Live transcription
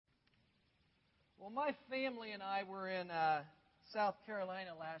Well, my family and I were in South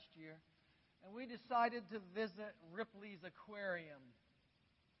Carolina last year, and we decided to visit Ripley's Aquarium.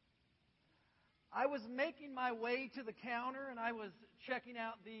 I was making my way to the counter, and I was checking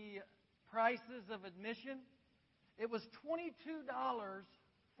out the prices of admission. It was $22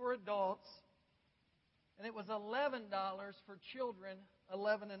 for adults, and it was $11 for children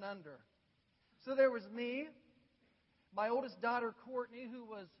 11 and under. So there was me, my oldest daughter, Courtney, who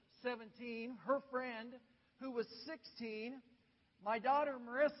was 17, her friend, who was 16, my daughter,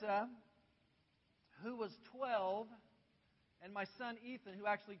 Marissa, who was 12, and my son, Ethan, who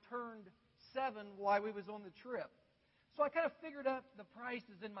actually turned 7 while we was on the trip. So I kind of figured out the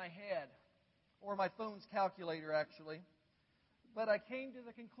prices in my head, or my phone's calculator, actually. But I came to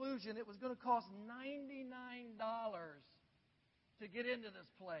the conclusion it was going to cost $99 to get into this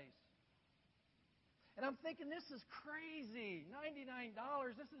place. And I'm thinking, this is crazy. $99,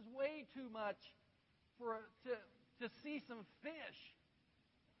 this is way too much to see some fish.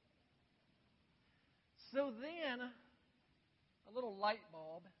 So then, a little light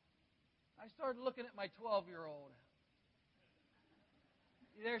bulb, I started looking at my 12-year-old.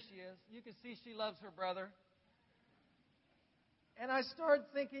 There she is. You can see she loves her brother. And I started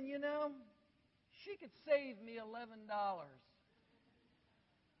thinking, she could save me $11.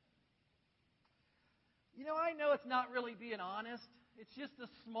 I know it's not really being honest. It's just a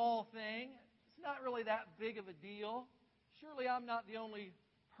small thing. It's not really that big of a deal. Surely I'm not the only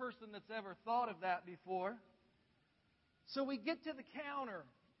person that's ever thought of that before. So we get to the counter,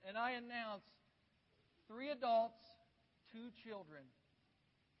 and I announce 3 adults, 2 children.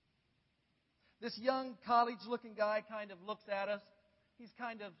 This young college-looking guy kind of looks at us. He's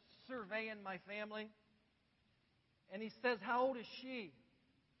kind of surveying my family. And he says, "How old is she?"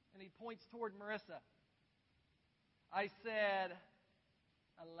 And he points toward Marissa. I said,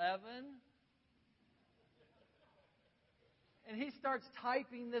 11. And he starts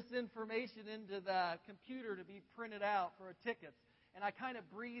typing this information into the computer to be printed out for tickets. And I kind of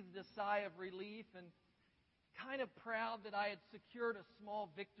breathed a sigh of relief and kind of proud that I had secured a small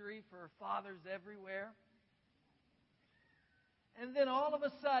victory for fathers everywhere. And then all of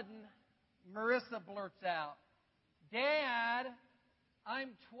a sudden, Marissa blurts out, "Dad,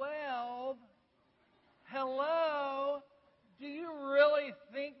 I'm 12. Hello? Do you really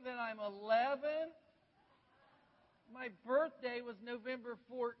think that I'm 11? My birthday was November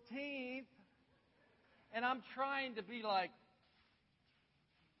 14th, and I'm trying to be like..."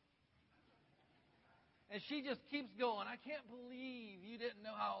 And she just keeps going, "I can't believe you didn't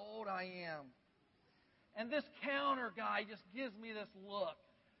know how old I am." And this counter guy just gives me this look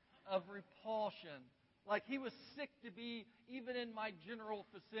of repulsion, like he was sick to be even in my general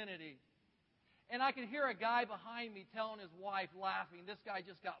vicinity. And I could hear a guy behind me telling his wife, laughing, "This guy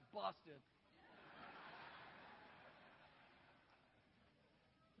just got busted."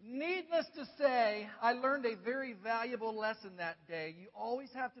 Needless to say, I learned a very valuable lesson that day. You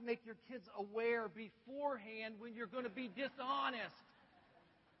always have to make your kids aware beforehand when you're going to be dishonest.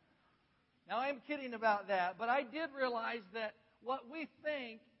 Now, I'm kidding about that, but I did realize that what we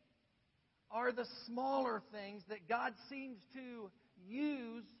think are the smaller things that God seems to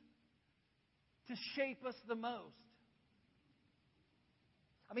use to shape us the most.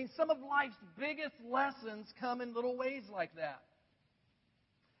 I mean, some of life's biggest lessons come in little ways like that.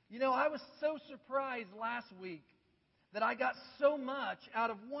 I was so surprised last week that I got so much out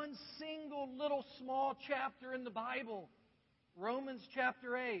of one single little small chapter in the Bible, Romans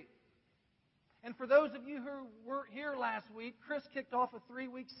chapter 8. And for those of you who weren't here last week, Chris kicked off a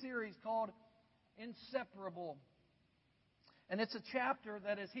 3-week series called Inseparable. And it's a chapter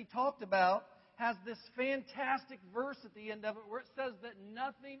that, as he talked about, has this fantastic verse at the end of it where it says that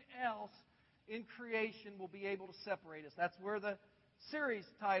nothing else in creation will be able to separate us. That's where the series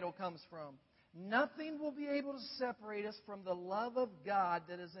title comes from. Nothing will be able to separate us from the love of God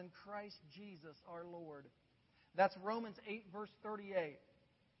that is in Christ Jesus our Lord. That's Romans 8, verse 38.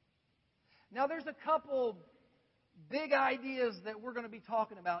 Now, there's a couple big ideas that we're going to be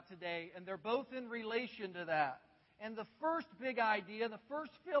talking about today, and they're both in relation to that. And the first big idea, the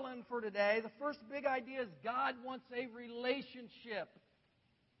first fill-in for today, the first big idea is God wants a relationship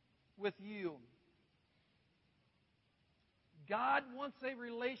with you. God wants a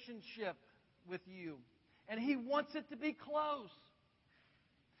relationship with you. And He wants it to be close.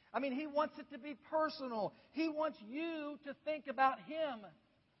 I mean, He wants it to be personal. He wants you to think about Him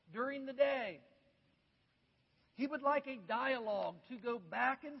during the day. He would like a dialogue to go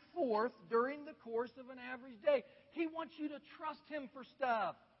back and forth during the course of an average day. He wants you to trust Him for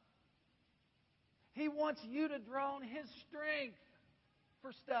stuff. He wants you to draw on His strength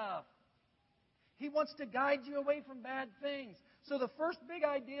for stuff. He wants to guide you away from bad things. So the first big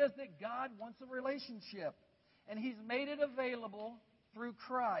idea is that God wants a relationship. And He's made it available through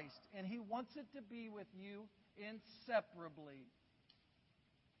Christ. And He wants it to be with you inseparably.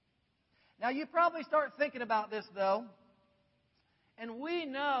 Now you probably start thinking about this, though. And we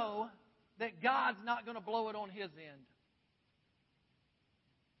know that God's not going to blow it on His end.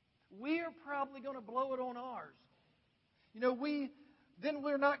 We are probably going to blow it on ours.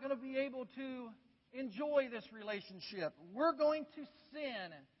 We're not going to be able to enjoy this relationship. We're going to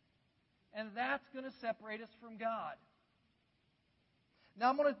sin, and that's going to separate us from God. Now,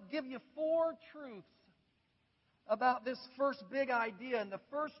 I'm going to give you 4 truths about this first big idea. And the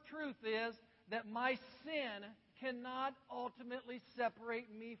first truth is that my sin cannot ultimately separate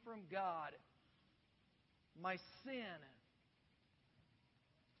me from God. My sin.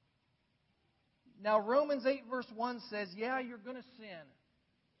 Now, Romans 8 verse 1 says, yeah, you're going to sin.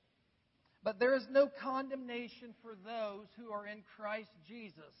 But there is no condemnation for those who are in Christ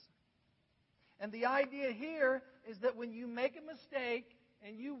Jesus. And the idea here is that when you make a mistake,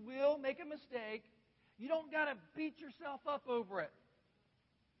 and you will make a mistake, you don't got to beat yourself up over it.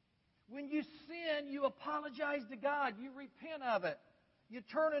 When you sin, you apologize to God. You repent of it. You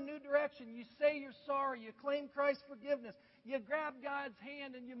turn a new direction. You say you're sorry. You claim Christ's forgiveness. You grab God's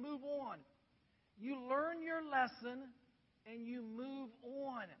hand and you move on. You learn your lesson and you move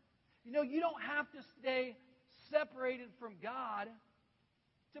on. You don't have to stay separated from God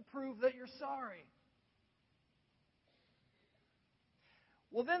to prove that you're sorry.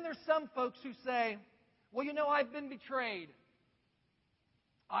 Well, then there's some folks who say, well, I've been betrayed.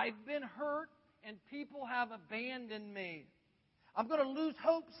 I've been hurt and people have abandoned me. I'm going to lose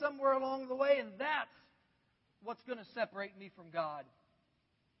hope somewhere along the way, and that's what's going to separate me from God.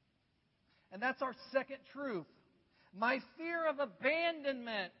 And that's our second truth. My fear of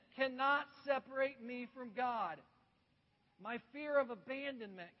abandonment cannot separate me from God. My fear of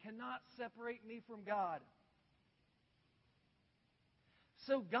abandonment cannot separate me from God.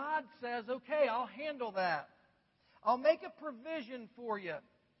 So God says, okay, I'll handle that. I'll make a provision for you.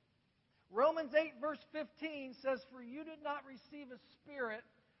 Romans 8 verse 15 says, for you did not receive a spirit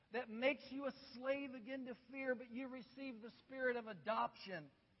that makes you a slave again to fear, but you received the spirit of adoption.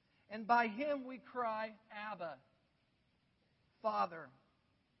 And by Him we cry, Abba, Father.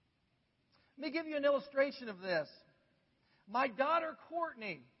 Let me give you an illustration of this. My daughter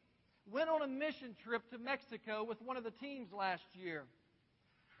Courtney went on a mission trip to Mexico with one of the teams last year.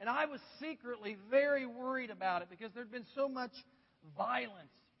 And I was secretly very worried about it because there'd been so much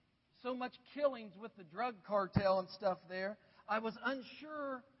violence, so much killings with the drug cartel and stuff there. I was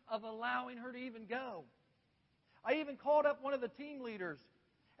unsure of allowing her to even go. I even called up one of the team leaders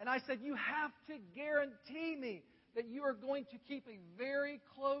and I said, you have to guarantee me that you are going to keep a very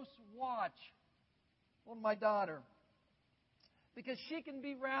close watch on my daughter. Because she can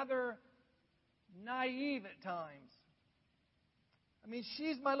be rather naive at times. I mean,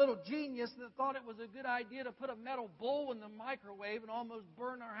 she's my little genius that thought it was a good idea to put a metal bowl in the microwave and almost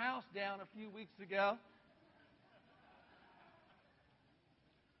burn our house down a few weeks ago.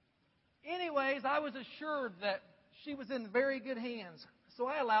 Anyways, I was assured that she was in very good hands, so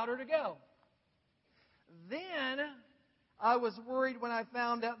I allowed her to go. Then I was worried when I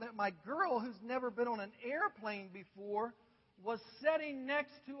found out that my girl, who's never been on an airplane before, was sitting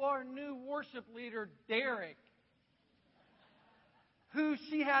next to our new worship leader, Derek, who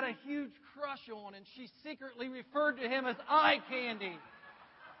she had a huge crush on, and she secretly referred to him as eye candy.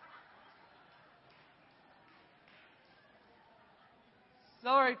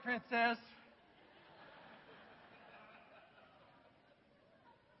 Sorry, princess.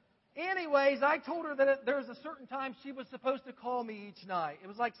 Anyways, I told her that there was a certain time she was supposed to call me each night. It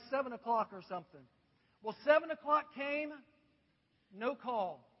was like 7 o'clock or something. Well, 7 o'clock came, no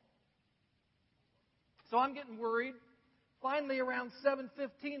call. So I'm getting worried. Finally, around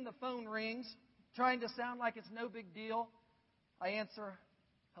 7:15, the phone rings, trying to sound like it's no big deal. I answer,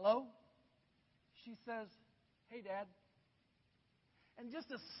 hello? She says, hey, Dad. And just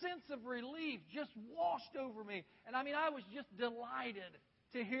a sense of relief just washed over me. And I was just delighted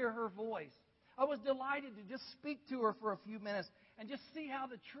to hear her voice. I was delighted to just speak to her for a few minutes and just see how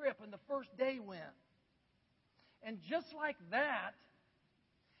the trip and the first day went. And just like that,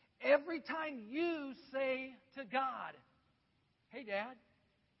 every time you say to God, hey, Dad,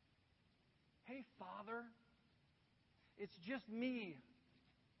 hey, Father, it's just me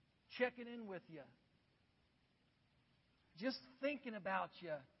checking in with you. Just thinking about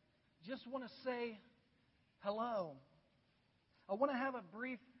you. Just want to say hello. I want to have a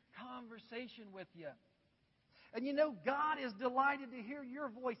brief conversation with you. And you know, God is delighted to hear your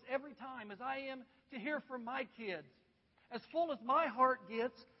voice every time, as I am to hear from my kids. As full as my heart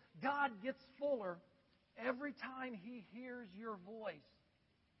gets, God gets fuller every time He hears your voice.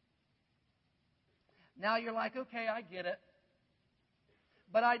 Now you're like, okay, I get it.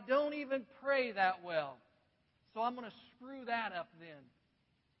 But I don't even pray that well. So I'm going to screw that up then.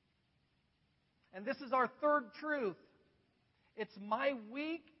 And this is our third truth. It's my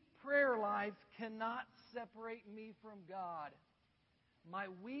weak prayer life cannot separate me from God. My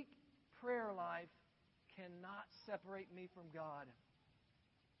weak prayer life cannot separate me from God.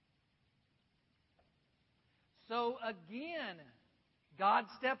 So again, God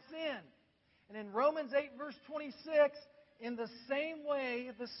steps in. And in Romans 8, verse 26, in the same way,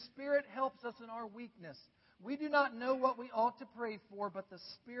 the Spirit helps us in our weakness. We do not know what we ought to pray for, but the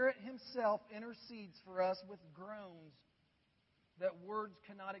Spirit Himself intercedes for us with groans that words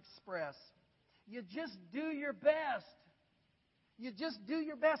cannot express. You just do your best. You just do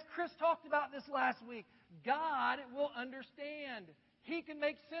your best. Chris talked about this last week. God will understand. He can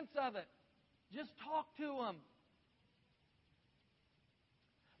make sense of it. Just talk to Him.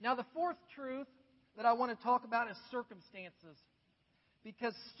 Now, the fourth truth that I want to talk about is circumstances.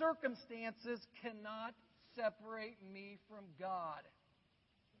 Because circumstances cannot separate me from God.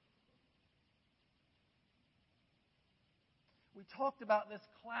 We talked about this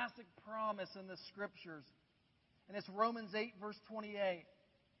classic promise in the Scriptures. And it's Romans 8, verse 28.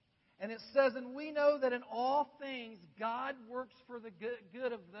 And it says, and we know that in all things God works for the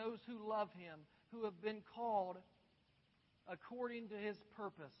good of those who love Him, who have been called according to His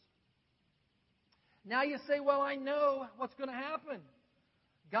purpose. Now you say, well, I know what's going to happen.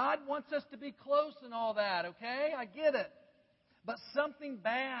 God wants us to be close and all that, okay? I get it. But something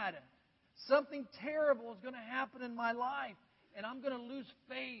bad, something terrible is going to happen in my life. And I'm going to lose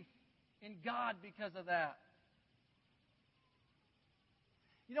faith in God because of that.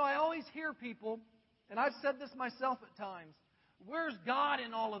 You know, I always hear people, and I've said this myself at times, where's God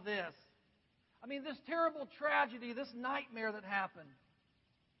in all of this? I mean, this terrible tragedy, this nightmare that happened.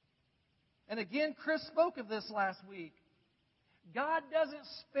 And again, Chris spoke of this last week. God doesn't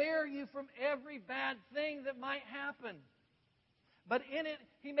spare you from every bad thing that might happen. But in it,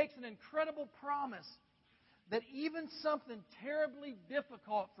 He makes an incredible promise that even something terribly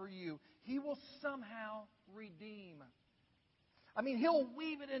difficult for you, He will somehow redeem. I mean, He'll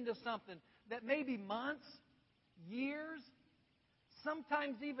weave it into something that may be months, years,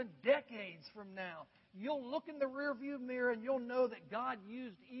 sometimes even decades from now. You'll look in the rearview mirror and you'll know that God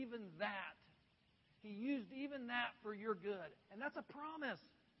used even that. He used even that for your good. And that's a promise.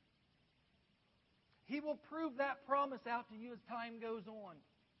 He will prove that promise out to you as time goes on.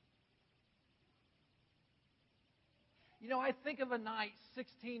 You know, I think of a night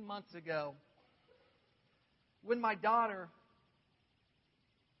 16 months ago when my daughter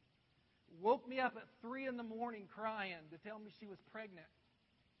woke me up at 3 in the morning crying to tell me she was pregnant.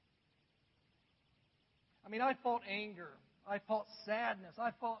 I mean, I felt anger. I felt sadness. I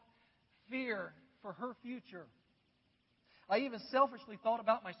felt fear for her future. I even selfishly thought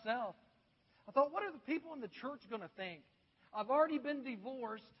about myself. I thought, what are the people in the church going to think? I've already been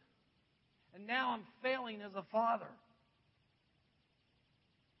divorced, and now I'm failing as a father.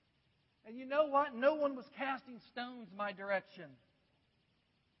 And you know what? No one was casting stones my direction.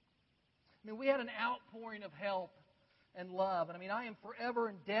 I mean, we had an outpouring of help and love. And I mean, I am forever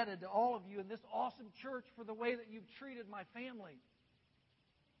indebted to all of you in this awesome church for the way that you've treated my family.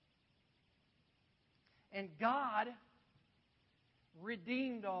 And God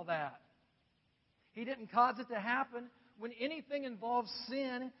redeemed all that. He didn't cause it to happen. When anything involves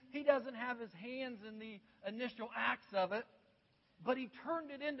sin, He doesn't have His hands in the initial acts of it. But He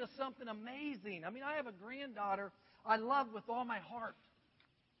turned it into something amazing. I mean, I have a granddaughter I love with all my heart.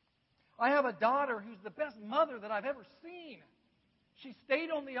 I have a daughter who's the best mother that I've ever seen. She stayed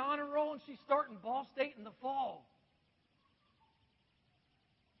on the honor roll and she's starting Ball State in the fall.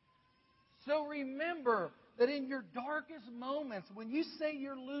 So remember that in your darkest moments, when you say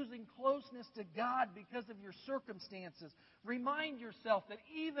you're losing closeness to God because of your circumstances, remind yourself that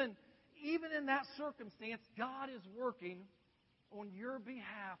even in that circumstance, God is working on your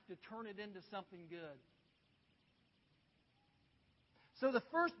behalf to turn it into something good. So the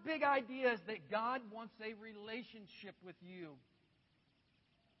first big idea is that God wants a relationship with you.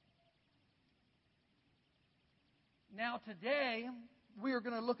 Now today, we are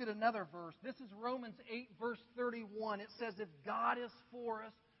going to look at another verse. This is Romans 8, verse 31. It says, if God is for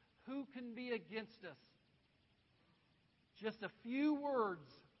us, who can be against us? Just a few words.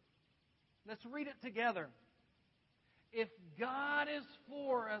 Let's read it together. If God is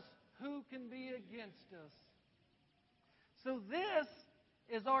for us, who can be against us? So this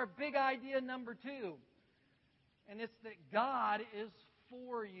is our big idea number 2. And it's that God is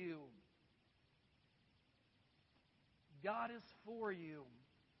for you. God is for you.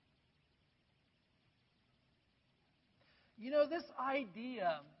 You know, this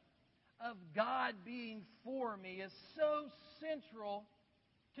idea of God being for me is so central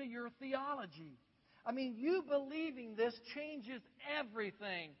to your theology. I mean, you believing this changes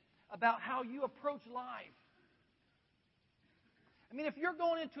everything about how you approach life. I mean, if you're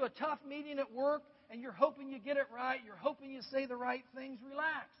going into a tough meeting at work and you're hoping you get it right, you're hoping you say the right things,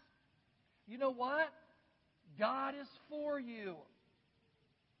 relax. You know what? God is for you.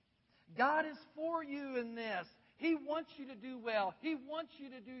 God is for you in this. He wants you to do well. He wants you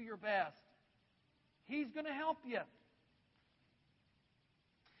to do your best. He's going to help you.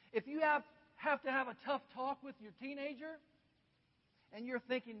 If you have to have a tough talk with your teenager, and you're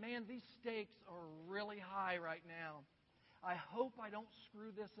thinking, man, these stakes are really high right now. I hope I don't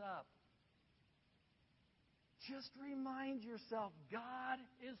screw this up. Just remind yourself, God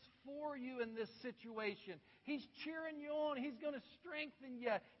is for you in this situation. He's cheering you on. He's going to strengthen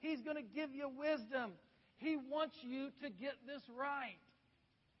you. He's going to give you wisdom. He wants you to get this right.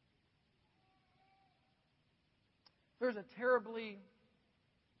 There's a terribly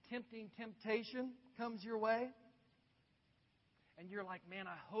tempting temptation comes your way, and you're like, man,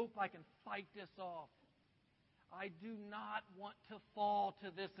 I hope I can fight this off. I do not want to fall to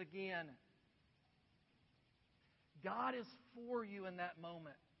this again. God is for you in that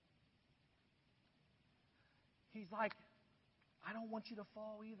moment. He's like, I don't want you to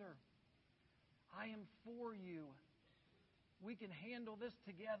fall either. I am for you. We can handle this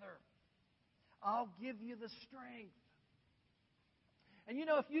together. I'll give you the strength. And you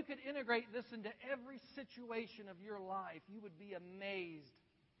know, if you could integrate this into every situation of your life, you would be amazed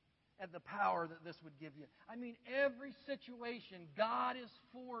at the power that this would give you. I mean, every situation, God is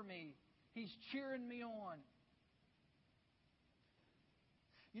for me. He's cheering me on.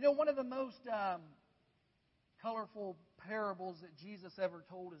 You know, one of the most colorful parables that Jesus ever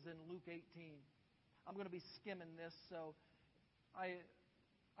told is in Luke 18. I'm going to be skimming this, so I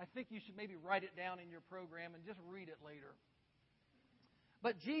think you should maybe write it down in your program and just read it later.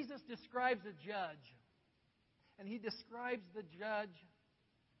 But Jesus describes a judge, and he describes the judge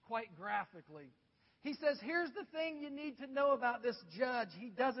quite graphically. He says, here's the thing you need to know about this judge. He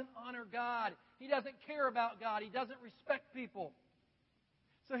doesn't honor God. He doesn't care about God. He doesn't respect people.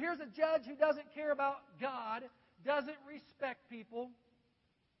 So here's a judge who doesn't care about God, doesn't respect people,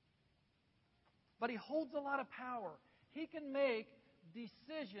 but he holds a lot of power. He can make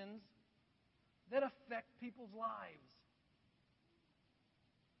decisions that affect people's lives.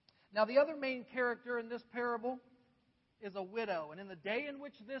 Now, the other main character in this parable is a widow. And in the day in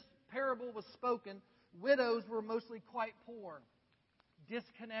which this parable was spoken, widows were mostly quite poor,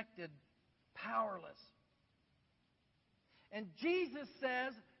 disconnected, powerless. And Jesus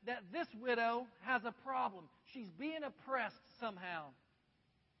says that this widow has a problem. She's being oppressed somehow.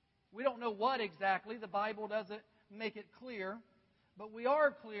 We don't know what exactly. The Bible doesn't make it clear. But we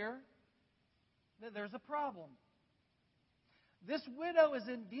are clear that there's a problem. This widow is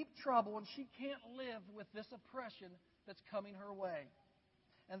in deep trouble, and she can't live with this oppression that's coming her way.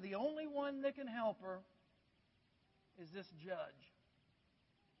 And the only one that can help her is this judge.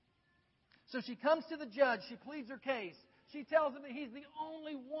 So she comes to the judge. She pleads her case. She tells him that he's the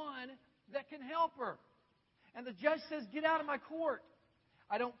only one that can help her. And the judge says, get out of my court.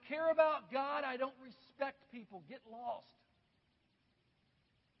 I don't care about God. I don't respect people. Get lost.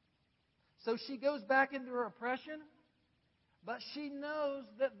 So she goes back into her oppression, but she knows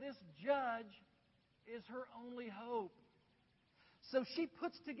that this judge is her only hope. So she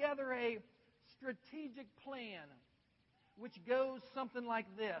puts together a strategic plan, which goes something like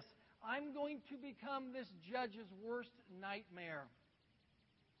this. I'm going to become this judge's worst nightmare.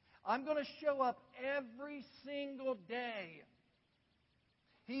 I'm going to show up every single day.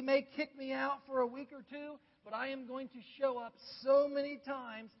 He may kick me out for a week or two, but I am going to show up so many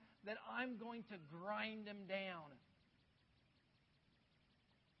times that I'm going to grind him down.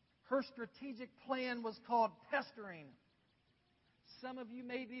 Her strategic plan was called pestering. Some of you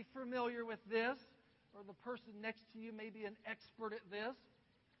may be familiar with this, or the person next to you may be an expert at this.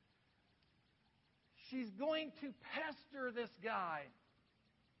 She's going to pester this guy.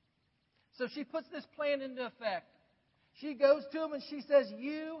 So she puts this plan into effect. She goes to him and she says,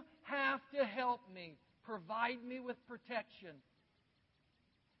 you have to help me. Provide me with protection.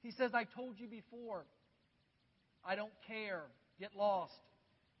 He says, I told you before. I don't care. Get lost.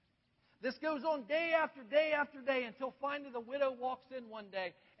 This goes on day after day after day until finally the widow walks in one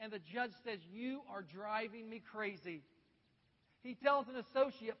day and the judge says, you are driving me crazy. He tells an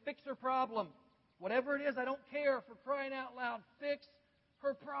associate, fix her problem. Whatever it is, I don't care, for crying out loud, fix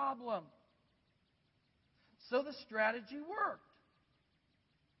her problem. So the strategy worked.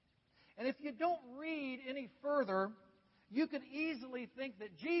 And if you don't read any further, you could easily think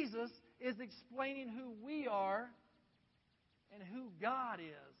that Jesus is explaining who we are and who God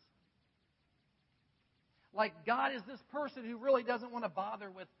is. Like God is this person who really doesn't want to bother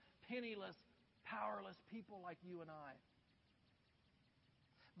with penniless, powerless people like you and I.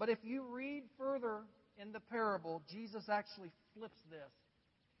 But if you read further in the parable, Jesus actually flips this.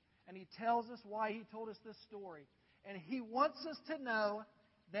 And He tells us why He told us this story. And He wants us to know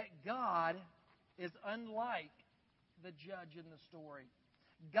that God is unlike the judge in the story.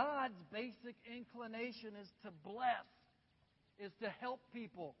 God's basic inclination is to bless, is to help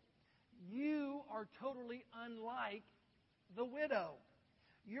people. You are totally unlike the widow.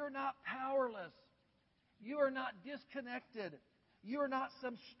 You're not powerless. You are not disconnected. You are not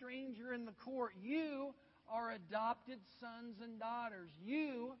some stranger in the court. You are adopted sons and daughters.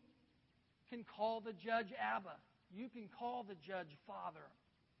 You can call the judge Abba. You can call the judge Father.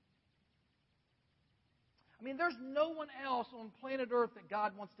 I mean, there's no one else on planet Earth that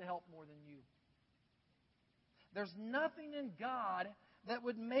God wants to help more than you. There's nothing in God that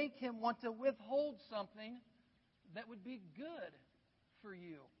would make Him want to withhold something that would be good for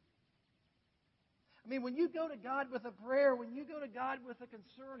you. I mean, when you go to God with a prayer, when you go to God with a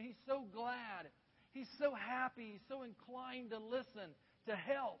concern, He's so glad. He's so happy. He's so inclined to listen, to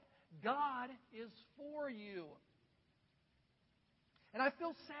help. God is for you. And I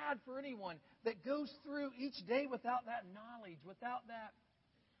feel sad for anyone that goes through each day without that knowledge, without that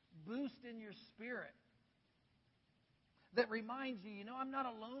boost in your spirit that reminds you, I'm not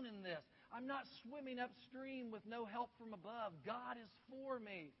alone in this. I'm not swimming upstream with no help from above. God is for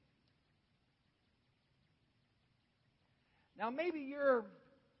me. Now, maybe you're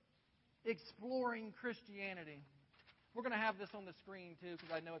exploring Christianity. We're going to have this on the screen, too,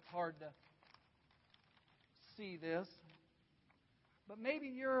 because I know it's hard to see this. But maybe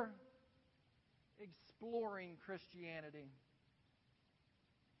you're exploring Christianity.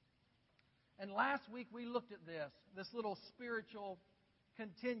 And last week we looked at this little spiritual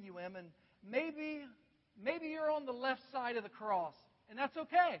continuum, and maybe you're on the left side of the cross, and that's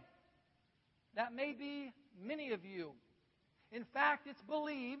okay. That may be many of you. In fact, it's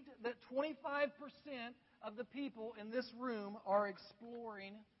believed that 25% of the people in this room are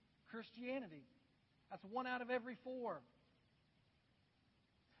exploring Christianity. That's 1 out of every 4.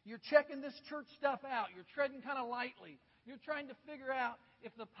 You're checking this church stuff out. You're treading kind of lightly. You're trying to figure out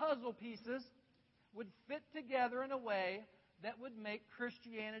if the puzzle pieces would fit together in a way that would make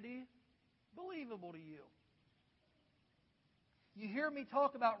Christianity believable to you. You hear me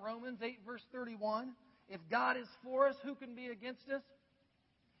talk about Romans 8, verse 31. If God is for us, who can be against us?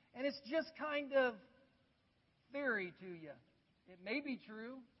 And it's just kind of theory to you. It may be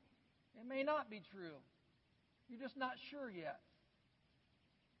true. It may not be true. You're just not sure yet.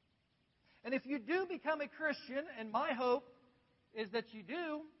 And if you do become a Christian, and my hope is that you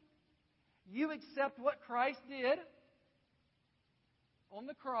do, you accept what Christ did on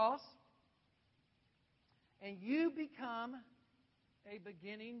the cross, and you become a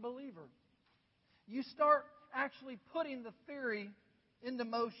beginning believer. You start actually putting the theory into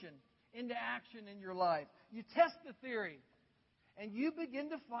motion, into action in your life. You test the theory, and you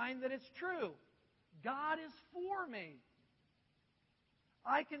begin to find that it's true. God is for me.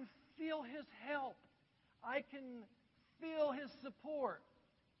 I can feel His help. I can feel His support.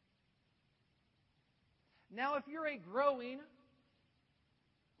 Now, if you're a growing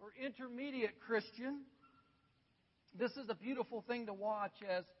or intermediate Christian, this is a beautiful thing to watch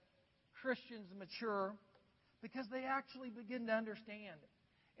as Christians mature, because they actually begin to understand.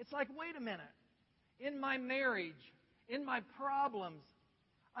 It's like, wait a minute. In my marriage, in my problems,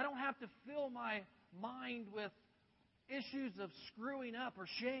 I don't have to fill my mind with issues of screwing up or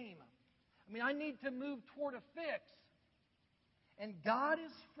shame. I mean, I need to move toward a fix. And God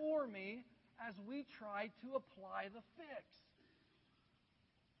is for me as we try to apply the fix.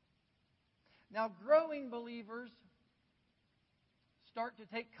 Now, growing believers start to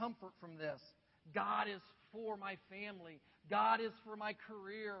take comfort from this. God is for my family. God is for my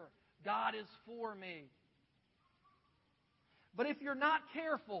career. God is for me. But if you're not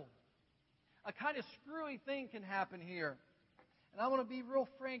careful, a kind of screwy thing can happen here. And I want to be real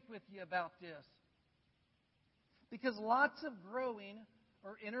frank with you about this. Because lots of growing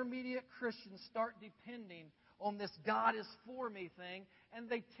or intermediate Christians start depending on this God is for me thing, and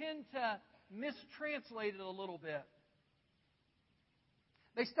they tend to mistranslate it a little bit.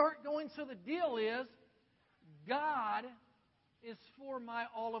 They start going, so the deal is, God is for my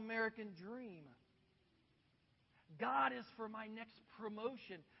all-American dream. God is for my next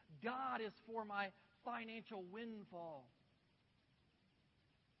promotion. God is for my financial windfall.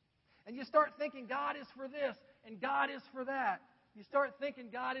 And you start thinking God is for this and God is for that. You start thinking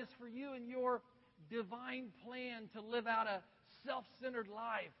God is for you and your divine plan to live out a self-centered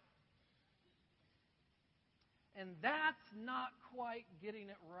life. And that's not quite getting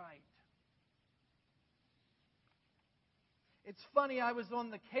it right. It's funny, I was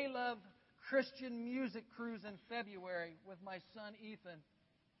on the K-Love Christian Music Cruise in February with my son Ethan.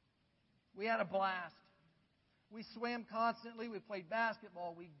 We had a blast. We swam constantly. We played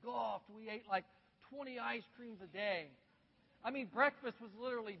basketball. We golfed. We ate like 20 ice creams a day. I mean, breakfast was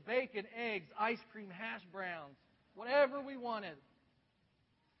literally bacon, eggs, ice cream, hash browns, whatever we wanted.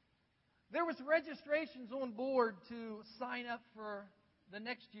 There was registrations on board to sign up for the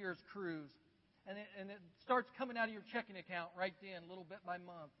next year's cruise. And it starts coming out of your checking account right then, little bit by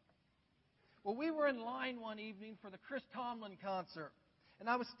month. Well, we were in line one evening for the Chris Tomlin concert. And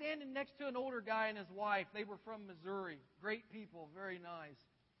I was standing next to an older guy and his wife. They were from Missouri. Great people, very nice.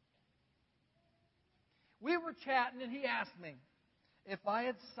 We were chatting, and he asked me if I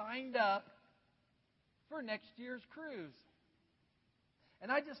had signed up for next year's cruise.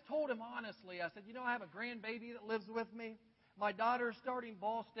 And I just told him honestly, I said, I have a grandbaby that lives with me. My daughter's starting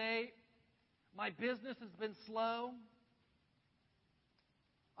Ball State. My business has been slow.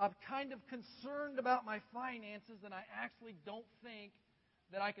 I'm kind of concerned about my finances, and I actually don't think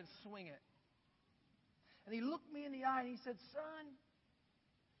that I can swing it. And he looked me in the eye and he said, "Son,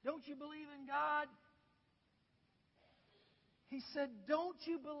 don't you believe in God?" He said, "Don't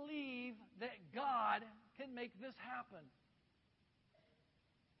you believe that God can make this happen?"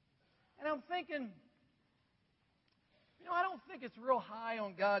 And I'm thinking, I don't think it's real high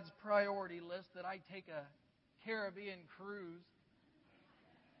on God's priority list that I take a Caribbean cruise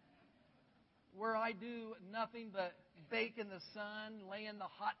where I do nothing but bake in the sun, lay in the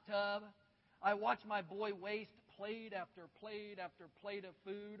hot tub. I watch my boy waste plate after plate after plate of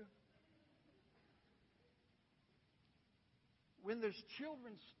food. When there's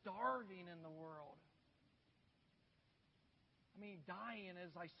children starving in the world. Dying as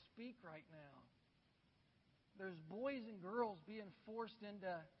I speak right now. There's boys and girls being forced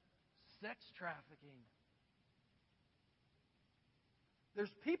into sex trafficking.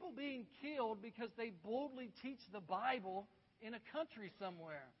 There's people being killed because they boldly teach the Bible in a country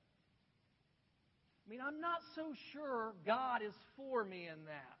somewhere. I'm not so sure God is for me in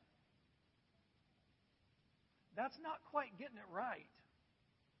that. That's not quite getting it right.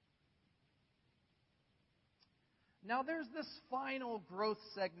 Now, there's this final growth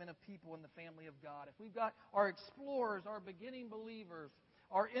segment of people in the family of God. If we've got our explorers, our beginning believers,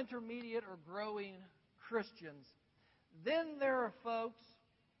 our intermediate or growing Christians, then there are folks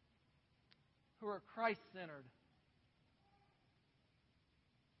who are Christ-centered.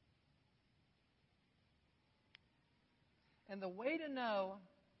 And the way to know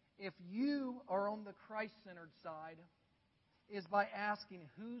if you are on the Christ-centered side is by asking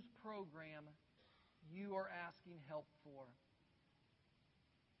whose program you are asking help for.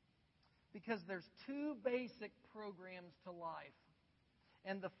 Because there's two basic programs to life.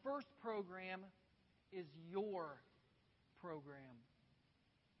 And the first program is your program.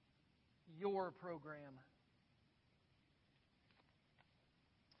 Your program.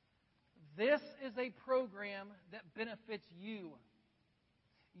 This is a program that benefits you.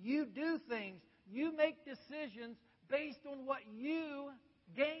 You do things. You make decisions based on what you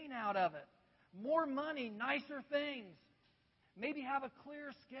gain out of it. More money, nicer things. Maybe have a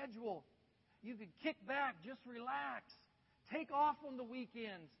clear schedule. You could kick back, just relax. Take off on the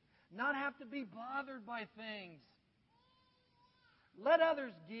weekends. Not have to be bothered by things. Let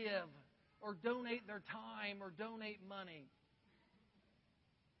others give or donate their time or donate money.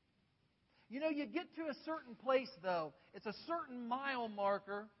 You get to a certain place, though. It's a certain mile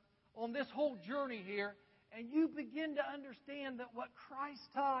marker on this whole journey here, and you begin to understand that what Christ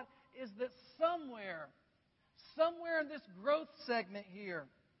taught is that somewhere in this growth segment here,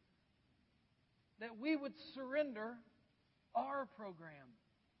 that we would surrender our program.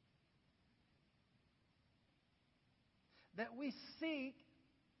 That we seek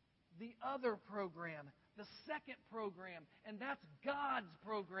the other program, the second program, and that's God's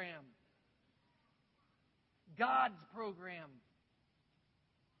program. God's program.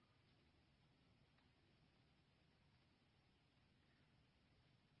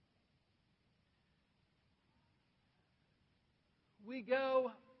 We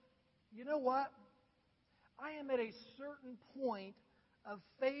go, you know what? I am at a certain point of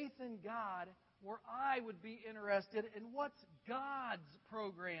faith in God where I would be interested in what's God's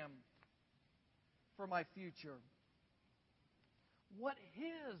program for my future. What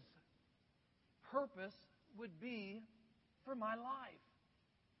His purpose would be for my life.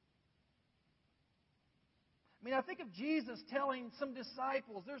 I mean, I think of Jesus telling some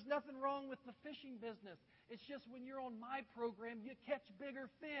disciples, there's nothing wrong with the fishing business. It's just when you're on my program, you catch bigger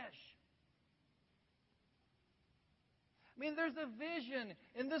fish. I mean, there's a vision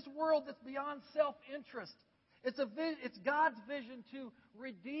in this world that's beyond self-interest. It's God's vision to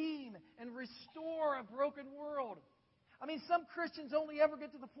redeem and restore a broken world. I mean, some Christians only ever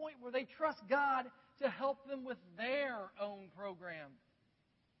get to the point where they trust God to help them with their own program.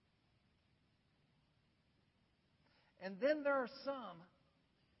 And then there are some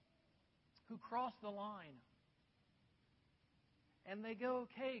who cross the line. And they go,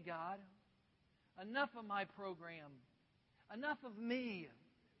 okay, God, enough of my program. Enough of me.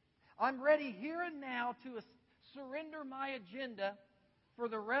 I'm ready here and now to surrender my agenda for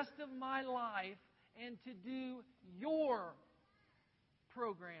the rest of my life and to do your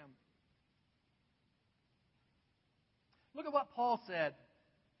program. Look at what Paul said.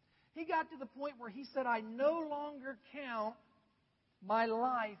 He got to the point where he said, I no longer count my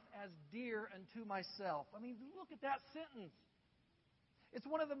life as dear unto myself. I mean, look at that sentence. It's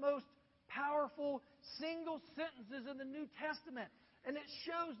one of the most powerful single sentences in the New Testament. And it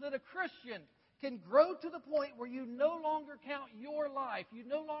shows that a Christian can grow to the point where you no longer count your life, you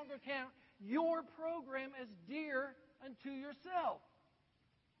no longer count your program as dear unto yourself.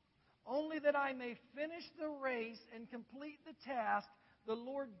 Only that I may finish the race and complete the task the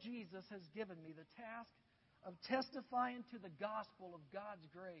Lord Jesus has given me, the task of testifying to the gospel of God's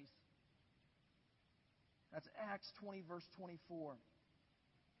grace. That's Acts 20, verse 24.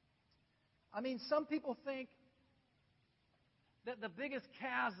 I mean, some people think that the biggest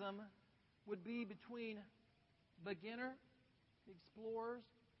chasm would be between beginner, explorers,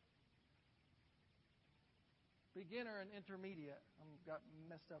 beginner and intermediate. I got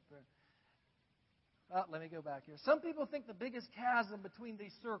messed up there. Let me go back here. Some people think the biggest chasm between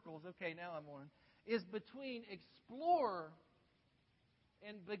these circles, okay, now I'm on, is between explorer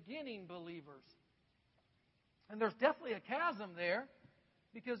and beginning believers. And there's definitely a chasm there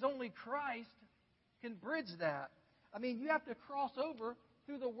because only Christ can bridge that. I mean, you have to cross over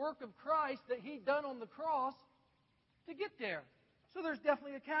through the work of Christ that He done on the cross to get there. So there's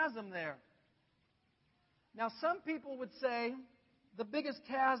definitely a chasm there. Now, some people would say the biggest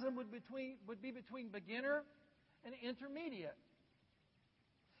chasm would be between beginner and intermediate.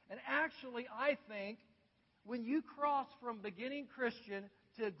 And actually, I think when you cross from beginning Christian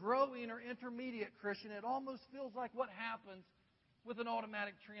to growing or intermediate Christian, it almost feels like what happens with an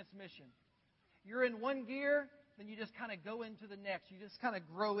automatic transmission. You're in one gear, then you just kind of go into the next. You just kind of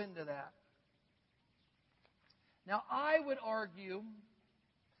grow into that. Now, I would argue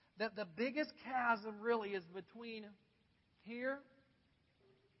that the biggest chasm really is between here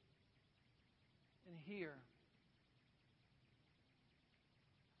and here.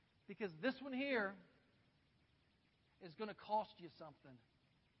 Because this one here is going to cost you something.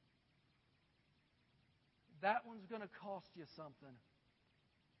 That one's going to cost you something.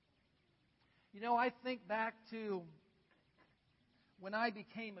 You know, I think back to when I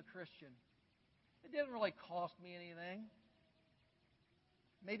became a Christian. It didn't really cost me anything.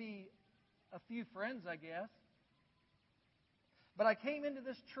 Maybe a few friends, I guess. But I came into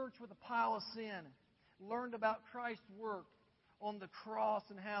this church with a pile of sin, learned about Christ's work on the cross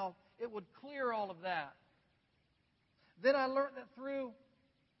and how it would clear all of that. Then I learned that through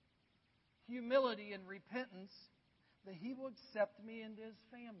humility and repentance, that He will accept me into His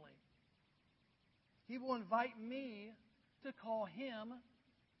family. He will invite me to call Him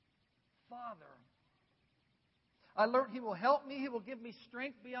Father. I learned He will help me. He will give me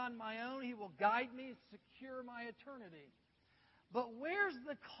strength beyond my own. He will guide me, secure my eternity. But where's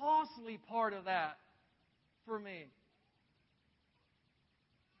the costly part of that for me?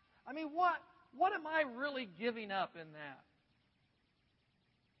 I mean, what am I really giving up in that?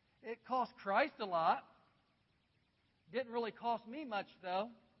 It cost Christ a lot. Didn't really cost me much, though.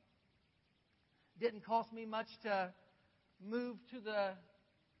 Didn't cost me much to move to the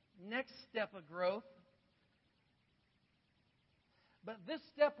next step of growth. But this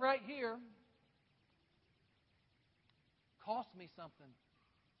step right here cost me something.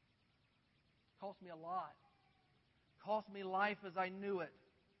 Cost me a lot. Cost me life as I knew it.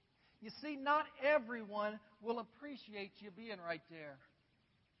 You see, not everyone will appreciate you being right there.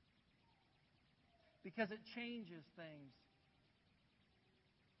 Because it changes things.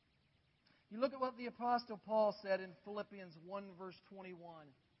 You look at what the Apostle Paul said in Philippians 1 verse 21.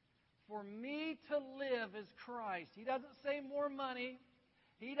 for me to live is Christ. He doesn't say more money.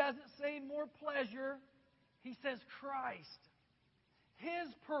 He doesn't say more pleasure. He says Christ.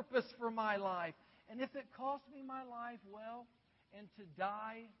 His purpose for my life. And if it costs me my life, well, and to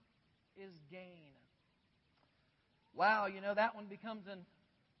die is gain. Wow, that one becomes an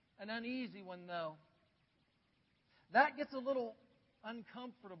uneasy one, though. That gets a little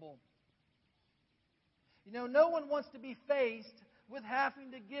uncomfortable. No one wants to be faced with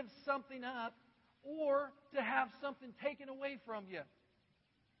having to give something up or to have something taken away from you.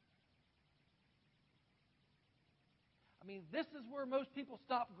 I mean, this is where most people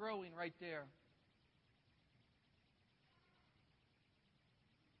stop growing right there.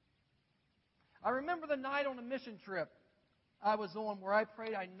 I remember the night on a mission trip I was on where I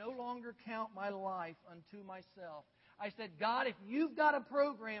prayed, I no longer count my life unto myself. I said, God, if you've got a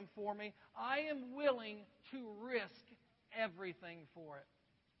program for me, I am willing to risk everything for it.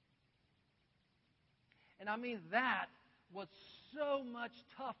 And I mean, that was so much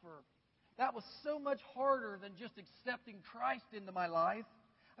tougher. That was so much harder than just accepting Christ into my life.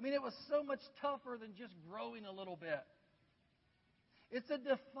 I mean, it was so much tougher than just growing a little bit. It's a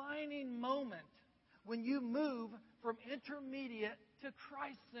defining moment when you move from intermediate to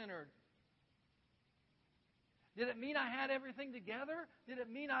Christ-centered. Did it mean I had everything together? Did it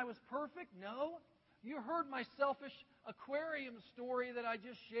mean I was perfect? No. You heard my selfish aquarium story that I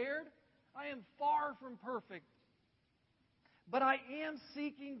just shared. I am far from perfect. But I am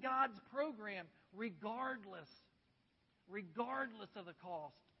seeking God's program regardless of the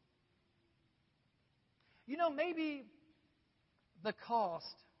cost. Maybe the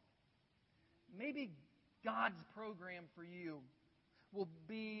cost, maybe God's program for you will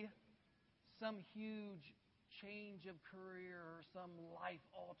be some huge change of career or some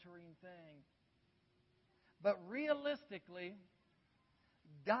life-altering thing. But realistically,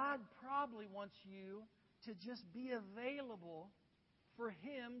 God probably wants you to just be available for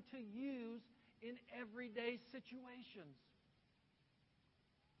Him to use in everyday situations.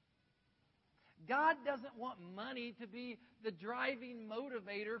 God doesn't want money to be the driving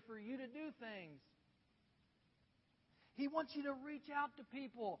motivator for you to do things. He wants you to reach out to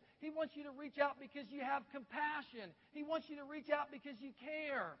people. He wants you to reach out because you have compassion. He wants you to reach out because you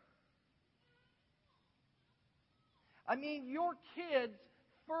care. I mean, your kids'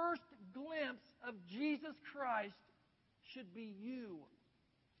 first glimpse of Jesus Christ should be you.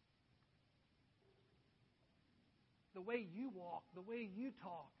 The way you walk, the way you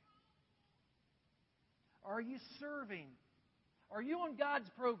talk. Are you serving? Are you on God's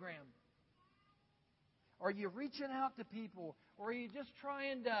program? Are you reaching out to people? Or are you just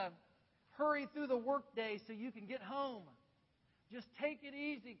trying to hurry through the workday so you can get home? Just take it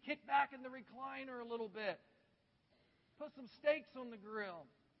easy. Kick back in the recliner a little bit. Put some steaks on the grill.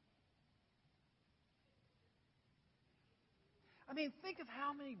 I mean, think of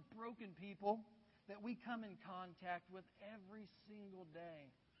how many broken people that we come in contact with every single day.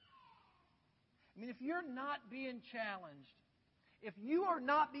 I mean, if you're not being challenged, if you are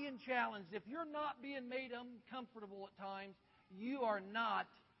not being challenged, if you're not being made uncomfortable at times, you are not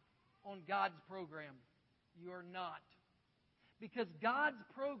on God's program. You are not. Because God's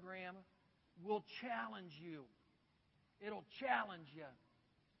program will challenge you. It'll challenge you.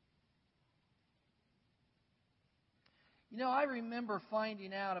 I remember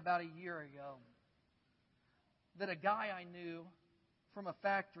finding out about a year ago that a guy I knew from a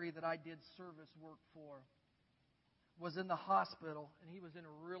factory that I did service work for was in the hospital, and he was in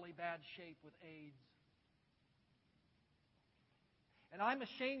really bad shape with AIDS. And I'm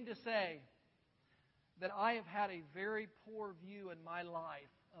ashamed to say that I have had a very poor view in my life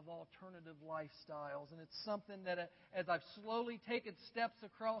of alternative lifestyles. And it's something that as I've slowly taken steps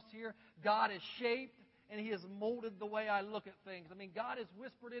across here, God has shaped and He has molded the way I look at things. I mean, God has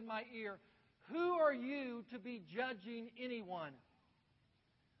whispered in my ear, who are you to be judging anyone?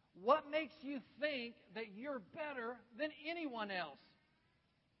 What makes you think that you're better than anyone else?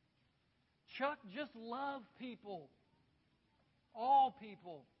 Chuck, just love people. All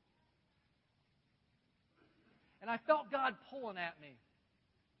people. And I felt God pulling at me.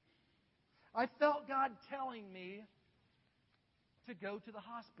 I felt God telling me to go to the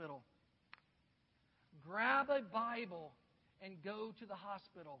hospital. Grab a Bible and go to the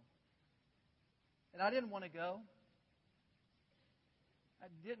hospital. And I didn't want to go.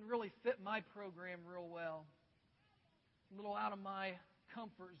 It didn't really fit my program real well. A little out of my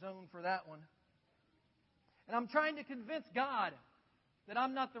comfort zone for that one. And I'm trying to convince God that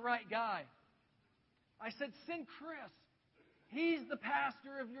I'm not the right guy. I said, send Chris. He's the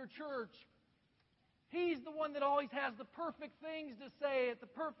pastor of your church. He's the one that always has the perfect things to say at the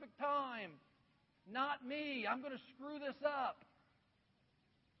perfect time. Not me. I'm going to screw this up.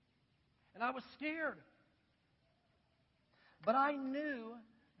 And I was scared. But I knew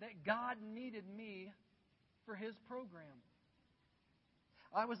that God needed me for His program.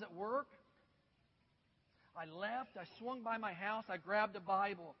 I was at work. I left. I swung by my house. I grabbed a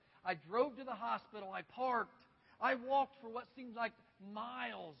Bible. I drove to the hospital. I parked. I walked for what seemed like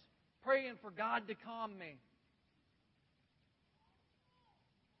miles, praying for God to calm me.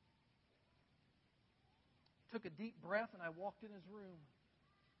 Took a deep breath and I walked in his room.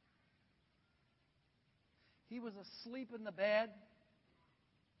 He was asleep in the bed.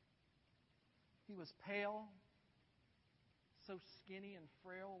 He was pale, so skinny and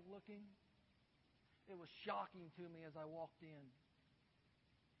frail looking. It was shocking to me as I walked in.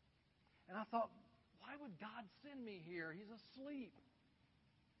 And I thought, why would God send me here? He's asleep.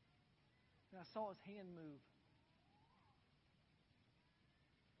 And I saw his hand move.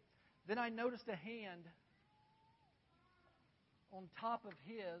 Then I noticed a hand on top of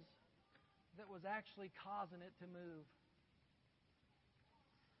his that was actually causing it to move.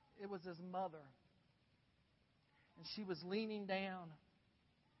 It was his mother. And she was leaning down.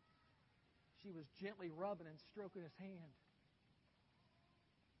 She was gently rubbing and stroking his hand.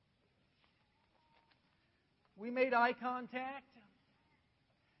 We made eye contact,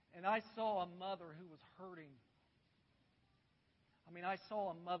 and I saw a mother who was hurting. I saw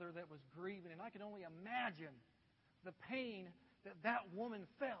a mother that was grieving, and I can only imagine the pain that that woman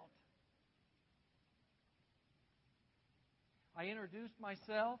felt. I introduced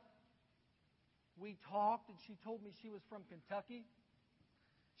myself. We talked, and she told me she was from Kentucky.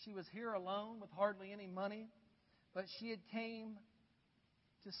 She was here alone with hardly any money, but she had came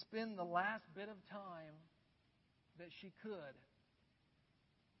to spend the last bit of time that she could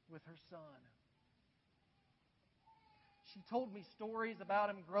with her son. She told me stories about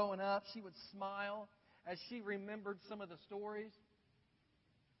him growing up. She would smile as she remembered some of the stories.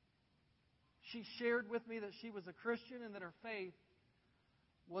 She shared with me that she was a Christian and that her faith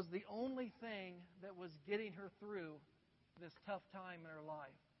was the only thing that was getting her through this tough time in her life.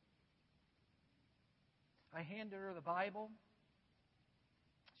 I handed her the Bible.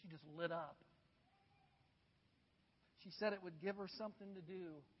 She just lit up. She said it would give her something to do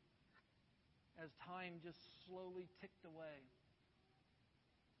as time just slowly ticked away.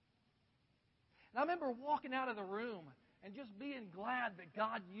 And I remember walking out of the room and just being glad that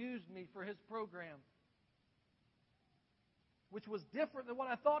God used me for His program, which was different than what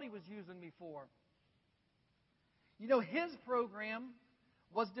I thought He was using me for. His program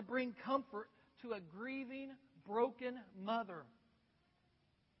was to bring comfort to a grieving, broken mother.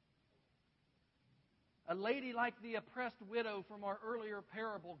 A lady like the oppressed widow from our earlier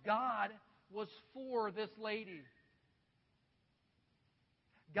parable. God was for this lady.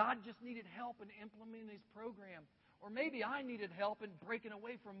 God just needed help in implementing His program. Or maybe I needed help in breaking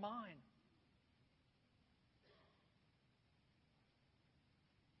away from mine.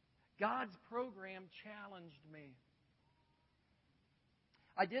 God's program challenged me.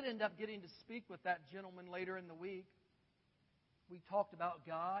 I did end up getting to speak with that gentleman later in the week. We talked about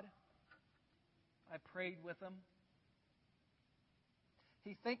God. I prayed with him.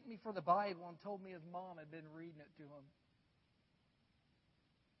 He thanked me for the Bible and told me his mom had been reading it to him.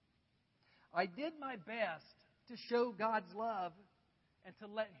 I did my best to show God's love and to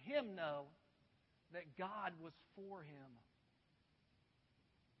let him know that God was for him.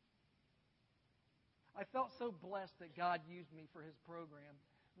 I felt so blessed that God used me for His program.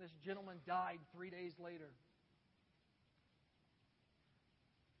 This gentleman died 3 days later.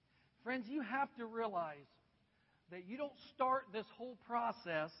 Friends, you have to realize that you don't start this whole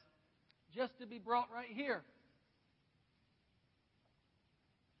process just to be brought right here.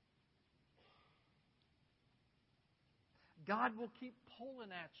 God will keep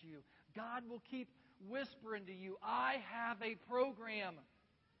pulling at you. God will keep whispering to you, I have a program.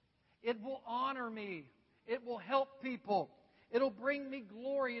 It will honor me. It will help people. It'll bring me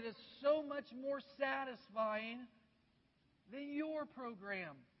glory. It is so much more satisfying than your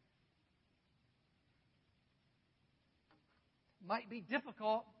program. Might be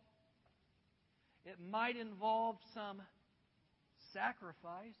difficult. It might involve some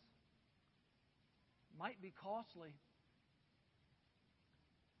sacrifice. Might be costly.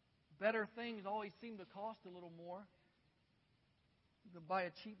 Better things always seem to cost a little more. You can buy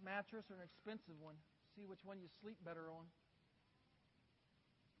a cheap mattress or an expensive one. See which one you sleep better on.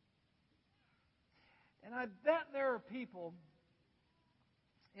 And I bet there are people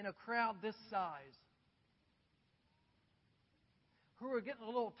in a crowd this size who are getting a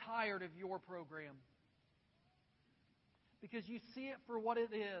little tired of your program. because you see it for what it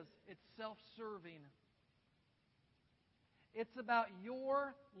is. It's self-serving. It's about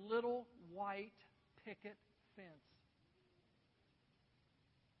your little white picket fence.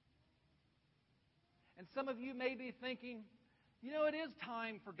 And some of you may be thinking, it is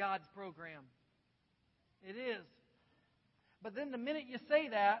time for God's program. It is. But then the minute you say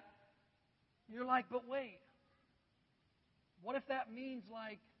that, you're like, but wait. What if that means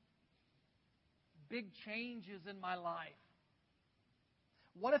like big changes in my life?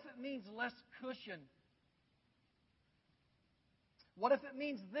 What if it means less cushion? What if it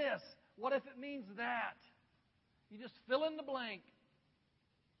means this? What if it means that? You just fill in the blank.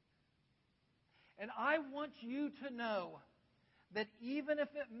 And I want you to know that even if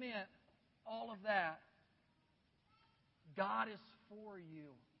it meant all of that, God is for you.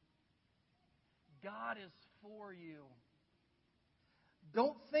 God is for you.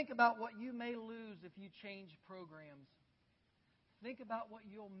 Don't think about what you may lose if you change programs. Think about what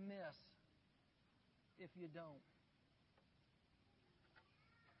you'll miss if you don't.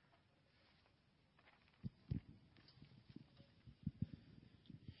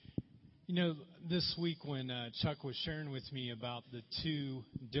 This week when Chuck was sharing with me about the two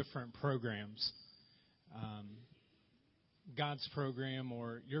different programs, God's program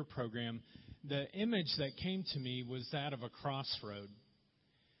or your program, the image that came to me was that of a crossroad.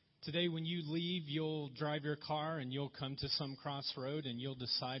 Today when you leave, you'll drive your car and you'll come to some crossroad and you'll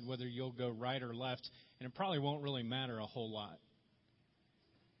decide whether you'll go right or left, and it probably won't really matter a whole lot.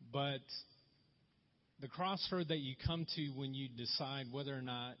 But the crossroad that you come to when you decide whether or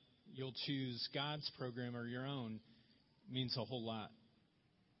not you'll choose God's program or your own means a whole lot.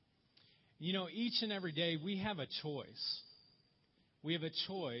 Each and every day we have a choice. We have a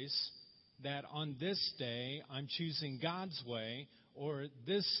choice that on this day I'm choosing God's way, or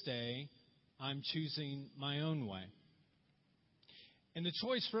this day I'm choosing my own way. And the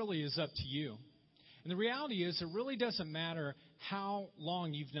choice really is up to you. And the reality is it really doesn't matter how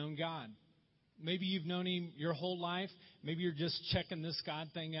long you've known God. Maybe you've known Him your whole life. Maybe you're just checking this God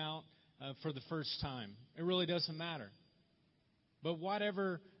thing out for the first time. It really doesn't matter. But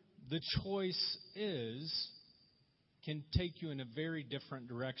whatever the choice is can take you in a very different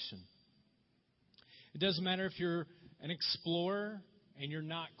direction. It doesn't matter if you're an explorer and you're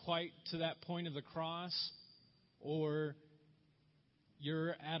not quite to that point of the cross, or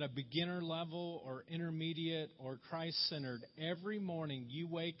you're at a beginner level or intermediate or Christ-centered. Every morning you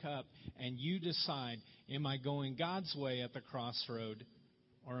wake up and you decide, am I going God's way at the crossroad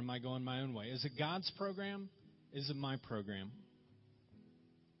or am I going my own way? Is it God's program? Is it my program?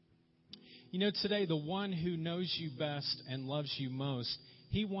 Today the one who knows you best and loves you most,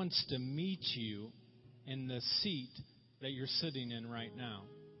 He wants to meet you in the seat that you're sitting in right now.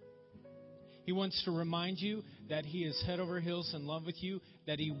 He wants to remind you that He is head over heels in love with you,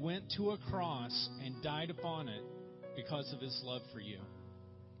 that He went to a cross and died upon it because of His love for you.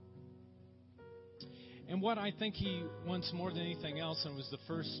 And what I think He wants more than anything else, and was the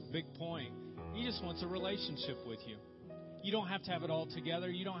first big point, He just wants a relationship with you. You don't have to have it all together.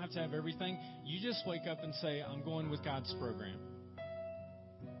 You don't have to have everything. You just wake up and say, I'm going with God's program.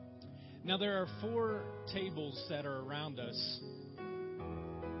 Now, there are 4 tables that are around us.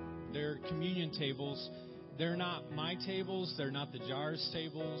 They're communion tables. They're not my tables. They're not the jars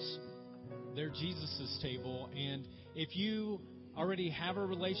tables. They're Jesus' table. And if you already have a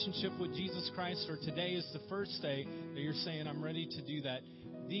relationship with Jesus Christ, or today is the first day that you're saying, I'm ready to do that,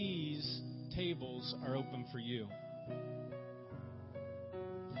 these tables are open for you.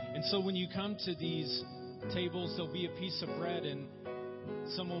 And so when you come to these tables, there'll be a piece of bread and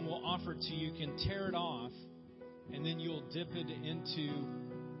someone will offer it to you. You can tear it off and then you'll dip it into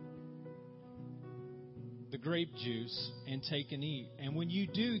the grape juice and take and eat. And when you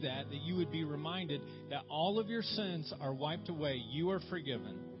do that, that you would be reminded that all of your sins are wiped away. You are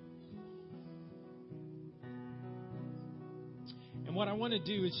forgiven. And what I want to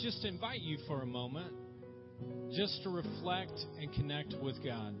do is just invite you for a moment just to reflect and connect with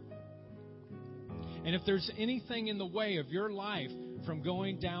God. And if there's anything in the way of your life from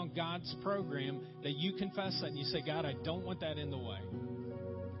going down God's program, that you confess that and you say, God, I don't want that in the way.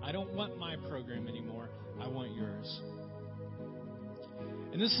 I don't want my program anymore. I want yours.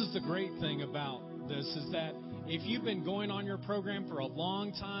 And this is the great thing about this, is that if you've been going on your program for a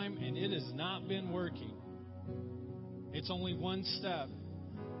long time and it has not been working, it's only one step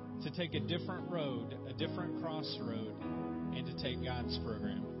to take a different road, a different crossroad, and to take God's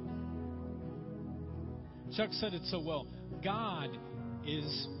program. Chuck said it so well. God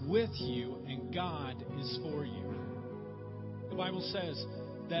is with you and God is for you. The Bible says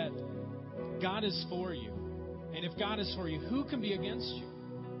that God is for you. And if God is for you, who can be against you?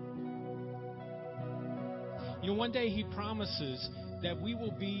 You know, one day He promises that we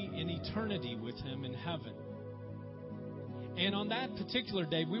will be in eternity with Him in heaven. And on that particular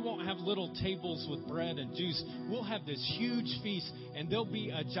day, we won't have little tables with bread and juice. We'll have this huge feast, and there'll be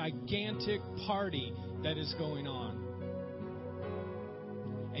a gigantic party that is going on.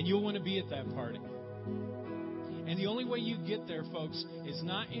 And you'll want to be at that party. And the only way you get there, folks, is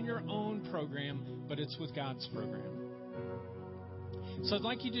not in your own program, but it's with God's program. So I'd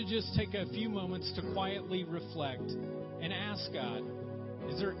like you to just take a few moments to quietly reflect and ask God,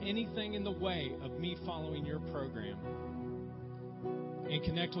 is there anything in the way of me following your program? And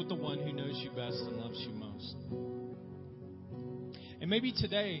connect with the one who knows you best and loves you most. And maybe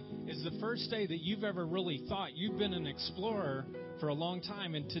today is the first day that you've ever really thought. You've been an explorer for a long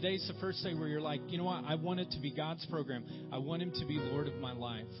time, and today's the first day where you're like, you know what, I want it to be God's program. I want Him to be Lord of my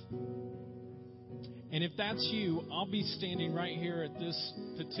life. And if that's you, I'll be standing right here at this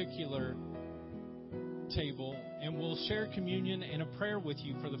particular table, and we'll share communion and a prayer with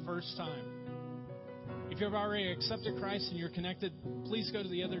you for the first time. If you've already accepted Christ and you're connected, please go to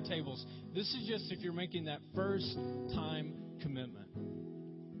the other tables. This is just if you're making that first time commitment.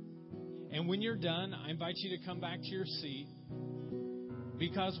 And when you're done, I invite you to come back to your seat,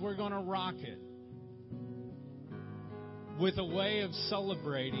 because we're going to rock it with a way of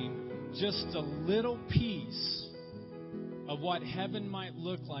celebrating just a little piece of what heaven might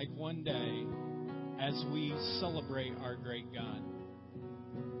look like one day as we celebrate our great God.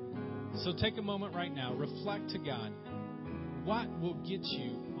 So take a moment right now. Reflect to God. What will get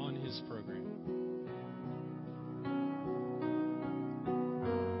you on His program?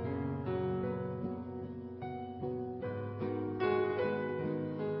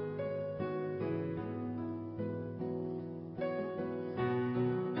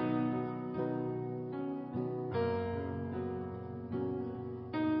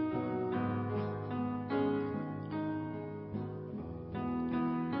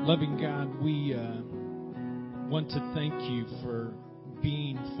 Loving God, we want to thank you for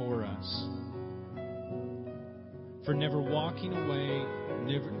being for us, for never walking away,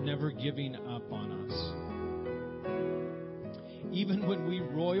 never giving up on us. Even when we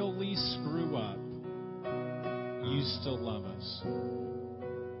royally screw up, you still love us.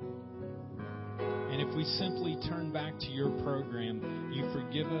 And if we simply turn back to your program, you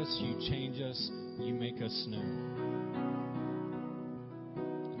forgive us, you change us, you make us new.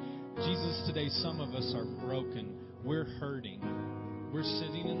 Jesus, today some of us are broken. We're hurting. We're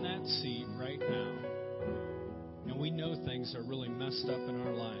sitting in that seat right now. And we know things are really messed up in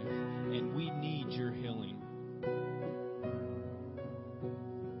our life. And we need your healing.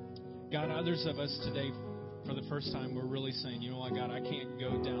 God, others of us today, for the first time, we're really saying, you know what, God, I can't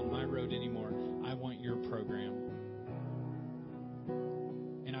go down my road anymore. I want your program.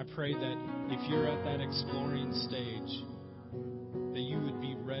 And I pray that if you're at that exploring stage, that you would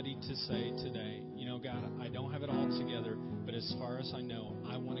be ready to say today, you know, God, I don't have it all together, but as far as I know,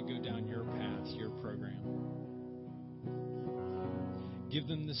 I want to go down your path, your program. Give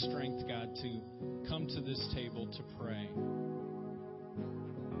them the strength, God, to come to this table to pray.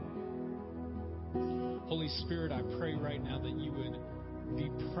 Holy Spirit, I pray right now that you would be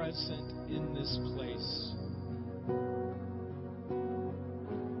present in this place,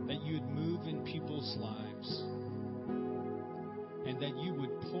 that you would move in people's lives, and that you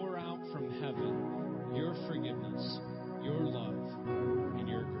would pour out from heaven your forgiveness, your love, and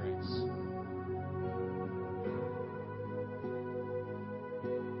your grace.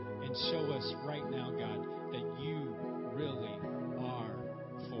 And show us right now, God, that you really are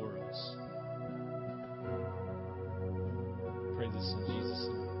for us. Pray this in Jesus' name.